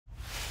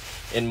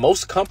And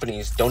most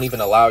companies don't even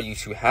allow you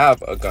to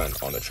have a gun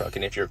on the truck.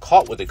 And if you're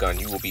caught with a gun,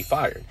 you will be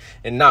fired.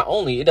 And not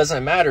only, it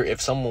doesn't matter if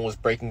someone was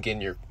breaking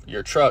in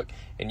your truck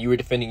and you were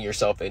defending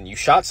yourself and you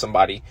shot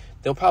somebody,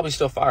 they'll probably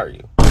still fire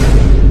you.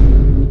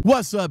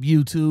 What's up,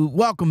 YouTube?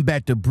 Welcome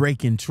back to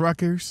Breaking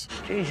Truckers.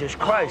 Jesus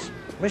Christ.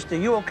 Mister,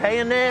 you okay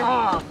in there?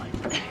 Oh, my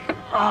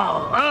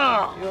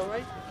God. You all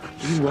right?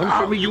 You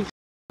run from me, you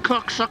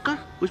cocksucker?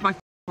 Where's my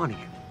money?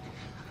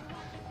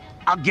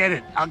 I'll get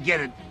it.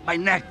 My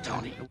neck,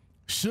 Tony.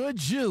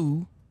 Should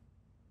you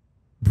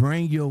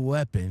bring your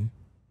weapon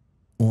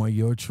on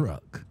your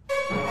truck?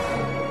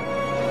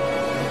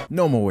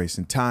 No more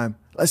wasting time.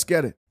 Let's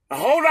get it.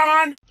 Hold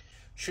on.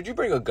 Should you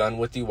bring a gun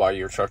with you while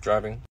you're truck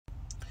driving?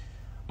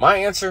 My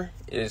answer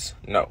is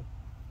no.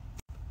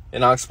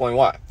 And I'll explain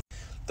why.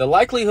 The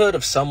likelihood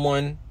of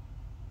someone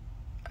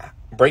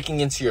breaking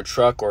into your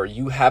truck or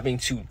you having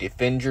to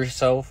defend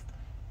yourself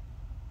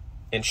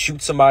and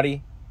shoot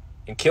somebody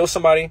and kill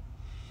somebody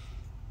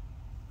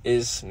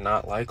is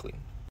not likely.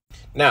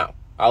 Now,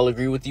 I'll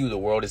agree with you, the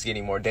world is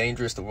getting more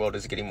dangerous, the world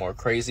is getting more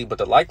crazy, but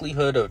the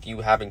likelihood of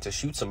you having to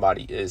shoot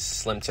somebody is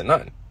slim to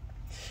none.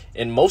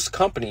 And most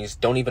companies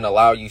don't even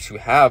allow you to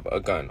have a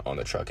gun on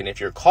the truck. And if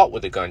you're caught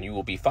with a gun, you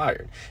will be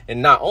fired.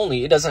 And not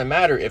only, it doesn't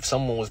matter if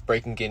someone was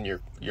breaking in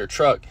your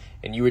truck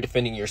and you were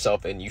defending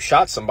yourself and you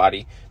shot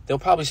somebody, they'll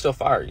probably still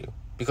fire you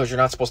because you're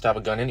not supposed to have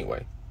a gun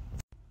anyway.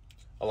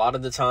 A lot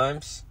of the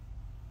times,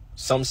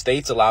 some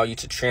states allow you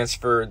to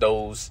transfer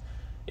those.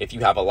 If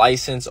you have a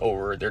license,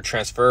 or they're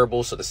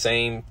transferable, so the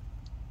same,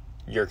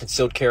 your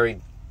concealed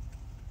carry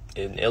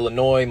in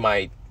Illinois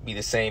might be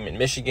the same in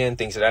Michigan,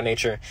 things of that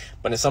nature.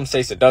 But in some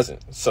states it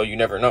doesn't, so you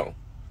never know.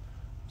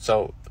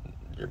 So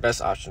your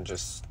best option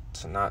just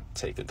to not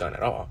take a gun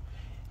at all.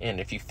 And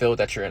if you feel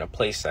that you're in a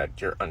place that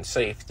you're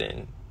unsafe,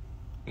 then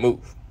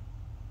move.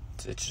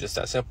 It's just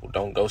that simple.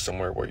 Don't go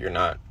somewhere where you're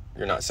not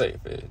safe.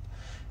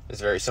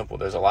 It's very simple.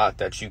 There's a lot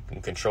that you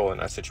can control in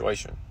that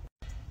situation.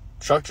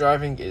 Truck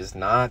driving is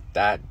not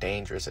that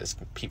dangerous as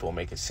people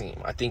make it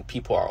seem. I think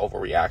people are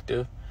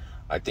overreactive.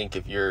 I think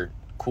if you're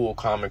cool,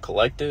 calm, and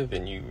collective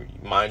and you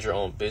mind your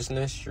own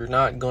business, you're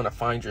not going to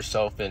find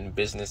yourself in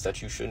business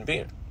that you shouldn't be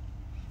in.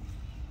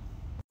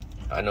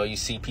 I know you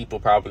see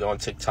people probably on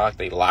TikTok,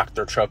 they lock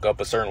their truck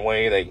up a certain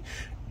way, they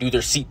do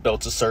their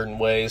seatbelts a certain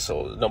way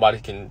so nobody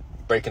can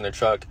break in their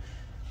truck.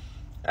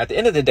 At the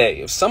end of the day,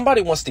 if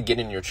somebody wants to get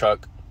in your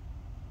truck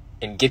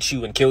and get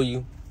you and kill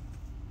you,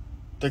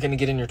 they're going to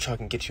get in your truck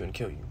and get you and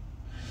kill you.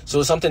 So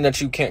it's something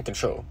that you can't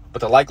control.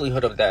 But the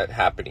likelihood of that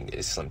happening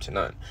is slim to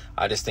none.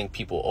 I just think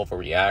people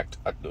overreact.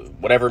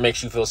 Whatever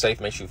makes you feel safe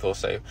makes you feel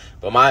safe.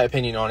 But my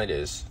opinion on it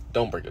is,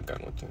 don't bring a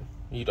gun with you.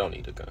 You don't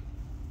need a gun.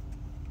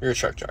 You're a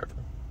truck driver.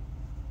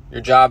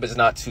 Your job is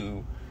not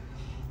to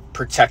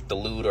protect the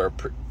loot or...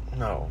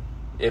 No.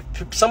 If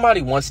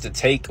somebody wants to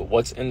take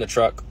what's in the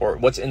truck or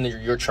what's in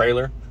your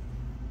trailer,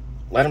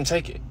 let them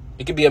take it.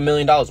 It could be $1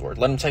 million worth.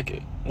 Let them take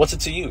it. What's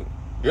it to you?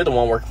 You're the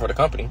one working for the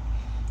company.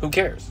 Who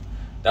cares?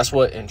 That's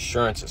what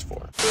insurance is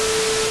for.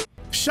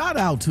 Shout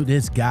out to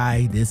this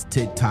guy, this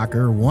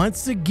TikToker,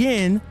 once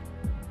again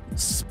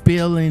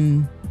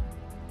spilling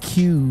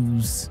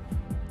cues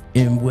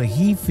in what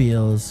he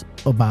feels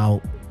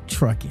about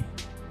trucking.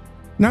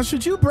 Now,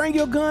 should you bring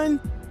your gun?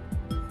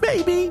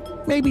 Maybe,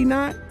 maybe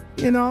not,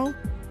 you know.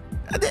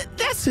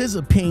 That's his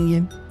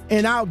opinion,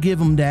 and I'll give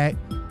him that.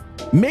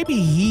 Maybe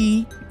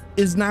he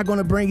is not going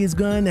to bring his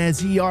gun, as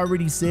he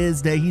already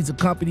says that he's a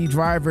company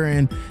driver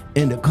and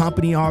the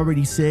company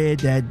already said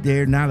that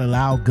they're not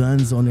allowed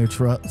guns on their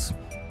trucks,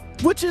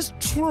 which is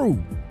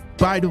true,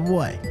 by the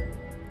way.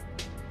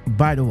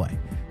 But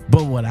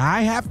what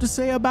I have to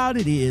say about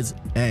it is,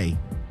 hey,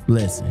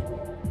 listen,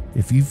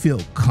 if you feel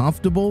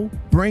comfortable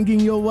bringing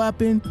your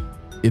weapon,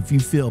 if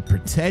you feel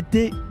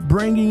protected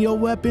bringing your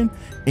weapon,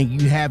 and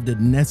you have the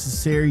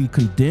necessary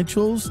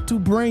credentials to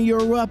bring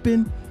your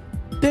weapon,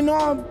 then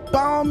by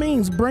all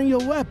means, bring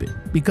your weapon,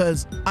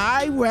 because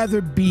I'd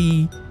rather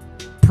be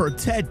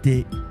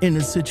protected in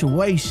a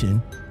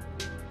situation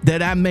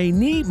that I may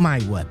need my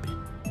weapon.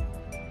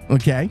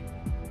 Okay?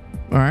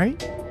 All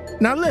right?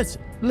 Now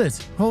listen,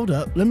 hold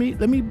up. Let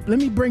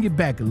me bring it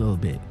back a little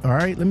bit. All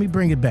right? Let me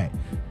bring it back.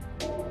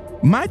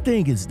 My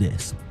thing is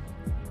this.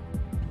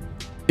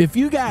 If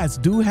you guys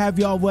do have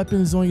y'all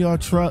weapons on your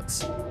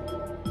trucks,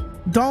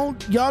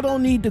 y'all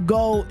don't need to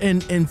go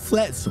and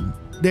flex them.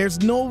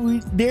 There's no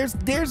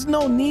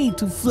need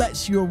to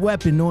flex your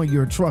weapon on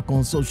your truck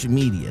on social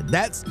media.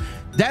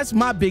 That's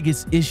my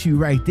biggest issue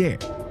right there.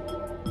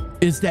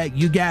 Is that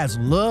you guys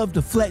love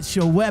to flex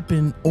your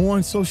weapon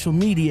on social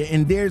media,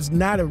 and there's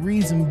not a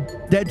reason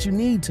that you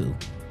need to.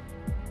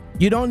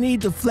 You don't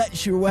need to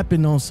flex your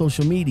weapon on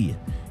social media.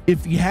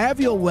 If you have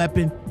your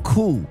weapon,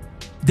 cool.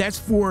 That's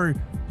for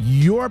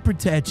your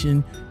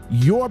protection,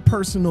 your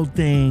personal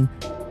thing.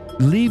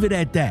 Leave it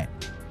at that.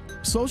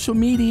 Social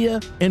media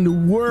and the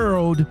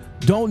world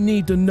don't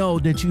need to know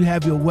that you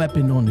have your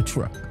weapon on the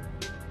truck.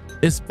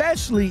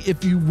 Especially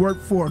if you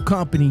work for a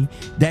company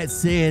that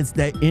says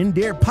that in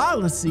their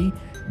policy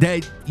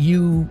that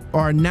you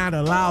are not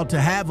allowed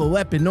to have a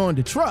weapon on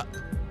the truck.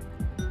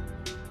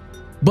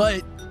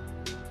 But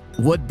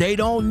what they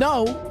don't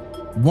know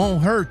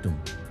won't hurt them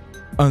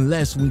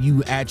unless when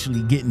you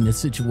actually get in the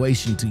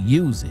situation to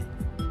use it,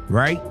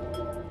 right?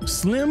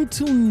 Slim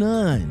to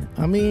none.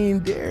 I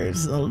mean,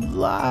 there's a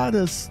lot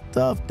of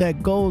stuff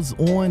that goes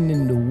on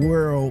in the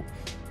world,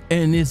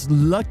 and it's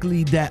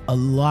luckily that a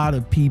lot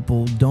of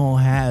people don't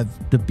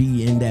have to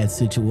be in that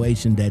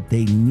situation that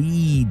they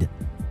need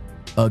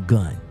a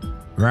gun,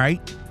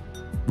 right?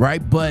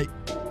 Right? But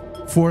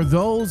for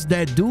those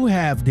that do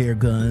have their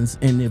guns,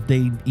 and if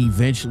they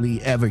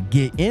eventually ever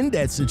get in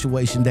that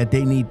situation that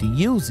they need to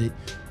use it,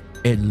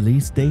 at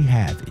least they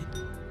have it.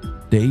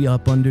 They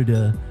up under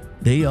the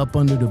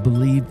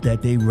belief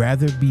that they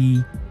rather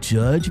be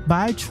judged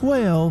by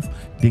 12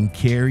 than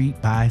carried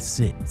by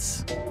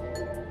 6.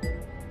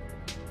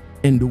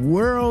 And the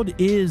world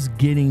is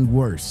getting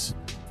worse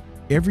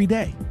every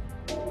day.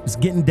 It's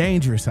getting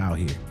dangerous out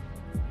here.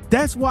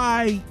 That's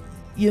why,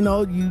 you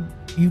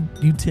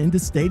tend to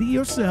stay to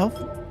yourself,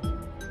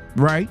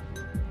 right?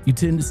 You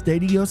tend to stay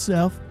to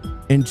yourself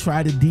and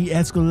try to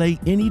de-escalate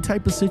any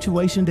type of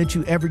situation that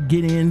you ever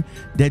get in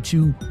that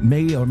you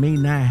may or may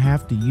not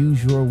have to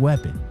use your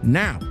weapon.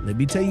 Now, let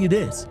me tell you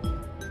this.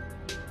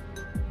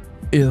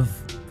 If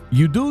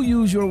you do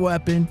use your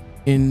weapon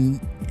in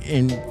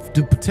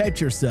to protect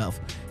yourself,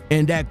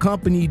 and that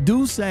company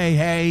do say,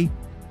 hey,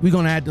 we're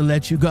gonna have to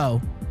let you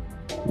go,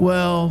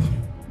 well,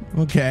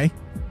 okay.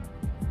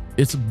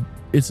 It's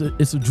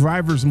a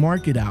driver's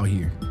market out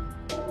here.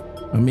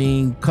 I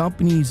mean,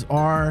 companies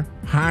are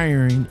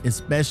hiring,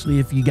 especially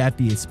if you got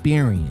the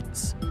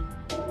experience.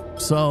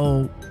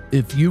 So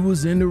if you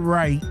was in the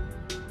right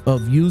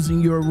of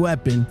using your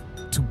weapon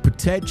to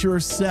protect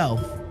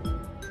yourself,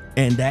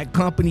 and that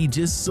company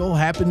just so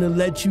happened to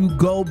let you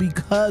go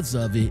because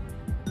of it,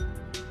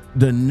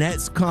 the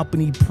next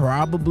company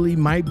probably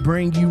might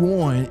bring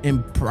you on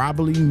and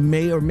probably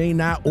may or may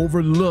not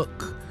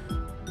overlook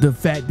the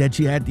fact that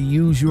you had to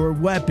use your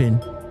weapon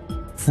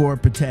for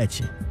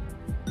protection.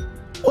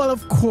 Well,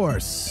 of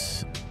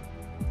course,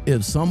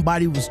 if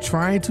somebody was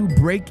trying to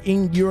break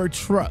in your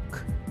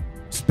truck,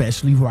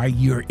 especially while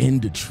you're in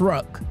the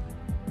truck,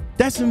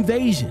 that's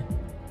invasion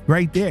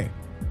right there.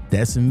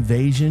 That's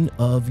invasion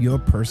of your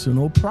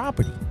personal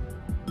property.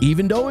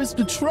 Even though it's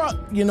the truck,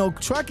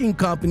 trucking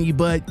company,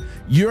 but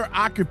you're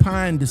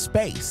occupying the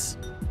space.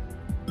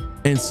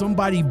 And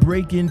somebody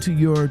break into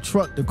your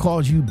truck to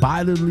cause you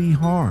bodily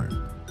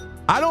harm.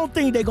 I don't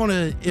think they're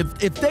gonna,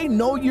 if they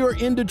know you're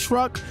in the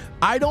truck,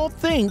 I don't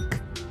think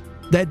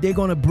that they're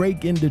gonna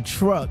break in the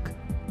truck,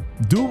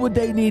 do what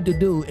they need to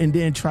do, and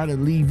then try to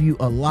leave you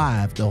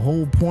alive. The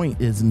whole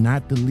point is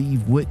not to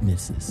leave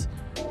witnesses.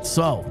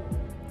 So,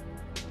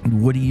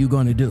 what are you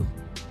gonna do?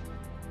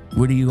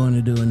 What are you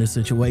gonna do in a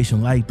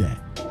situation like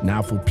that?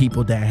 Now, for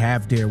people that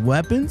have their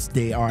weapons,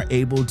 they are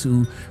able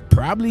to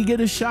probably get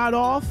a shot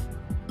off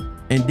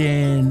and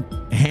then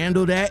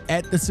handle that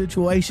at the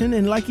situation.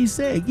 And like he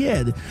said,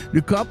 yeah,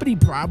 the company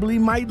probably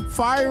might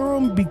fire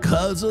them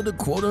because of the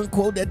quote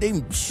unquote that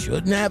they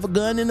shouldn't have a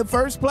gun in the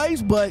first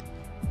place. But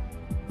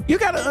you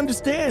got to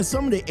understand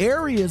some of the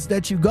areas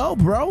that you go,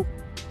 bro.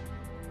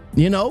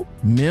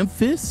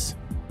 Memphis,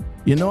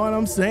 you know what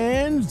I'm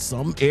saying?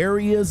 Some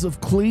areas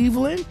of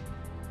Cleveland,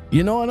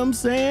 you know what I'm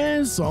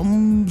saying?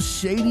 Some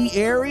shady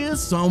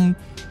areas, some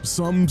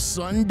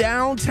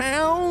sundown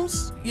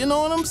towns, you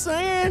know what I'm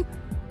saying?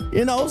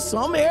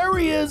 Some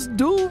areas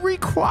do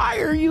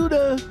require you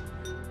to,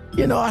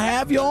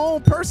 have your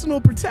own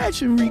personal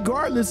protection,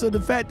 regardless of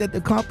the fact that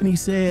the company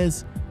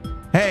says,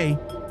 hey,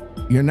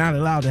 you're not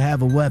allowed to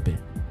have a weapon.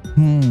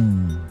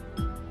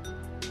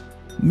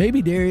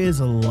 Maybe there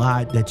is a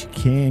lot that you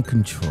can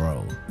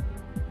control.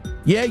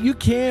 Yeah, you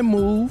can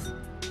move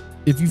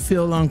if you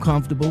feel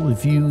uncomfortable,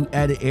 if you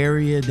at an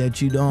area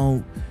that you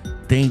don't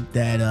think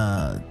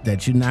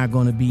that you're not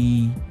going to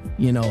be,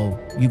 you're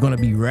going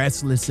to be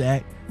restless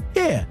at.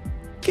 Yeah,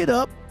 get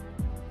up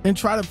and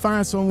try to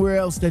find somewhere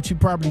else that you're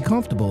probably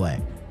comfortable at.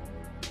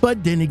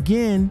 But then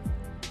again,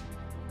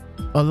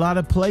 a lot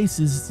of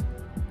places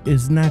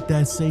is not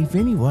that safe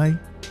anyway.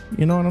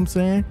 You know what I'm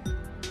saying?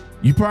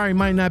 You probably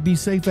might not be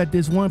safe at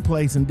this one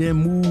place and then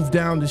move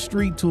down the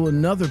street to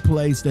another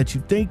place that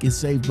you think is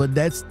safe, but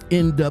that's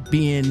end up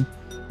being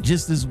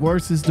just as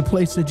worse as the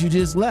place that you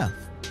just left.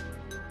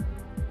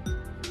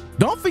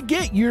 Don't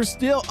forget, you're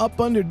still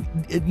up under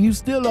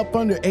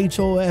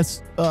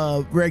HOS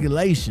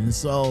regulations.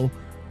 So,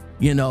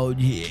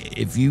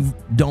 if you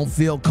don't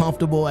feel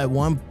comfortable at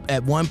one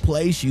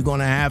place, you're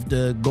gonna have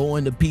to go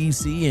into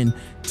PC and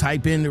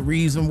type in the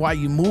reason why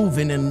you're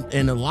moving,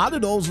 and a lot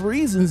of those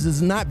reasons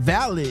is not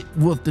valid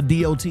with the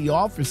DOT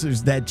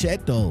officers that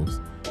check those.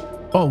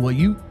 Oh, well,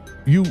 you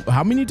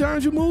how many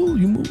times you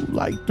move? You move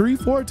like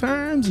 3-4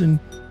 times, and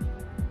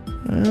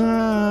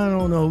I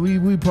don't know.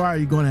 We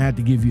probably gonna have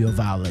to give you a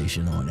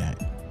violation on that.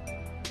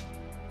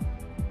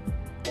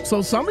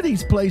 So some of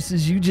these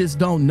places you just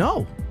don't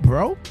know,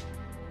 bro.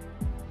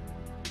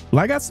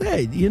 Like I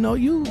said, you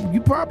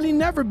probably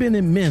never been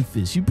in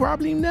Memphis. You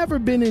probably never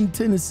been in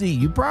Tennessee.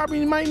 You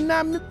probably might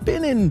not have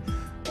been in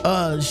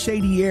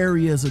shady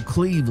areas of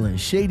Cleveland,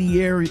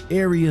 shady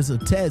areas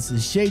of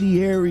Texas,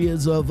 shady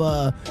areas of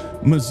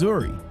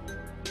Missouri.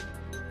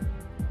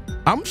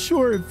 I'm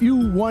sure if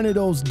you one of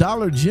those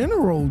Dollar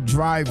General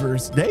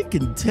drivers, they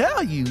can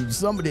tell you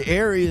some of the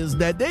areas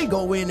that they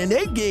go in and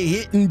they get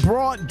hit in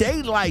broad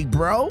daylight,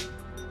 bro.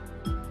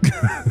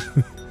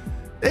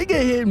 They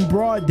get hit in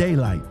broad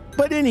daylight.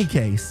 But any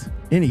case,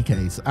 you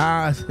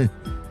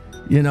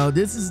know,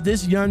 this is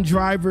this young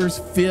driver's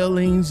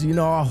feelings. You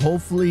know,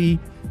 hopefully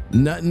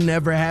nothing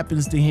ever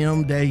happens to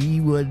him that he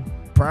would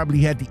probably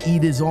have to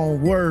eat his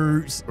own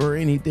words or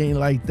anything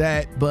like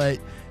that. But,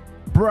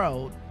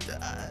 bro,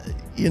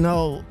 you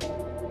know,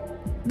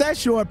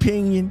 that's your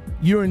opinion.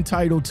 You're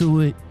entitled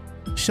to it.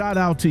 Shout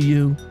out to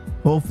you.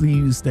 Hopefully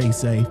you stay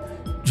safe.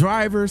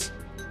 Drivers,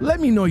 let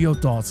me know your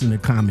thoughts in the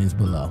comments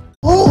below.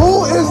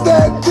 Who is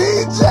that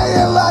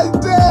DJ like